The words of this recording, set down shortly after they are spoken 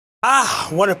Ah,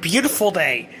 what a beautiful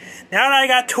day. Now that I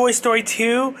got Toy Story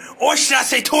 2, or should I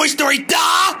say Toy Story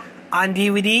Duh, on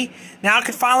DVD, now I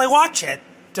can finally watch it.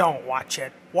 Don't watch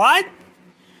it. What?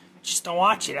 Just don't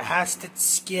watch it. It has that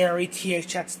scary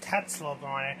THX logo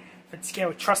on it. If it's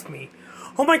scary, trust me.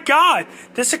 Oh my god,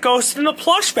 there's a ghost in the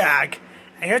plush bag.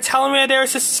 And you're telling me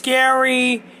there's a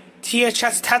scary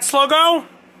THX logo?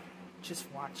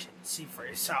 Just watch it and see for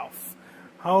yourself.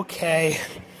 Okay.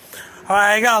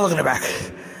 Alright, I gotta look in the back.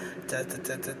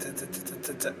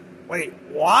 Wait,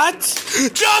 what?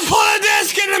 Just put a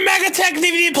disc in the Megatech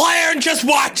DVD player and just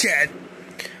watch it!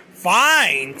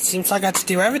 Fine. Seems like I have to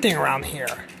do everything around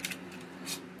here.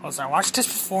 Also, I watched this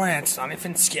before and it's not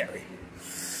even scary.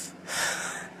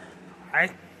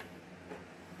 Alright.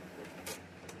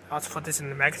 Let's put this in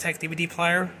the Megatech DVD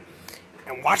player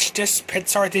and watch this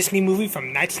Pixar Disney movie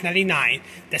from 1999,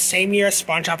 the same year as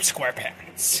SpongeBob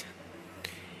SquarePants.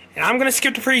 And I'm gonna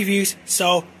skip the previews,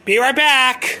 so be right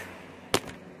back!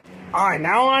 Alright,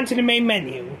 now on to the main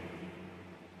menu.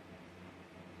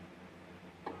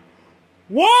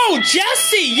 Whoa,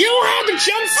 Jesse! You don't have to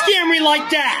jump scare me like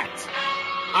that!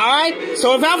 Alright,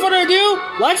 so without further ado,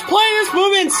 let's play this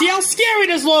movie and see how scary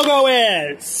this logo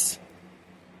is!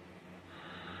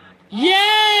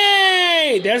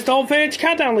 Yay! There's the whole finish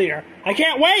countdown leader. I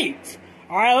can't wait!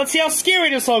 Alright, let's see how scary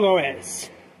this logo is.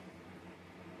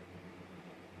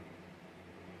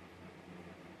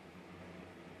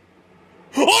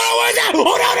 Oh no, what is that? Oh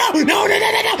no, no, no, no, no, no,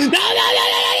 no, no, no, no,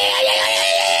 no, no,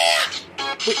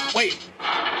 no. Wait.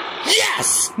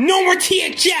 Yes! No more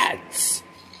THX!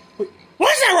 Wait,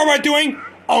 what is that robot doing?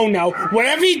 Oh no,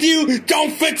 whatever you do,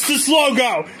 don't fix this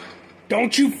logo!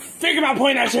 Don't you think about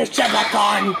putting that shit back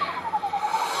on!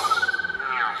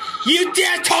 You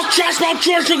dare talk trash about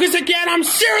George Lucas again? I'm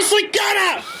seriously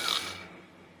gonna!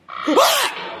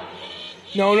 Ah!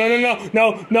 No, no, no, no,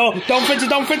 no, no, don't fix it,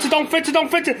 don't fix it, don't fix it, don't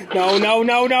fix it! No, no,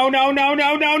 no, no, no, no,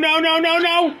 no, no, no, no, no,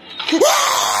 no!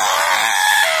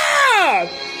 Ah!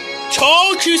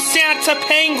 Told you, Santa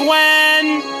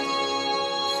Penguin!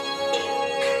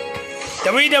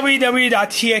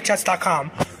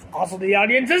 www.thx.com. Also, the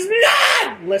audience is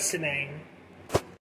not listening.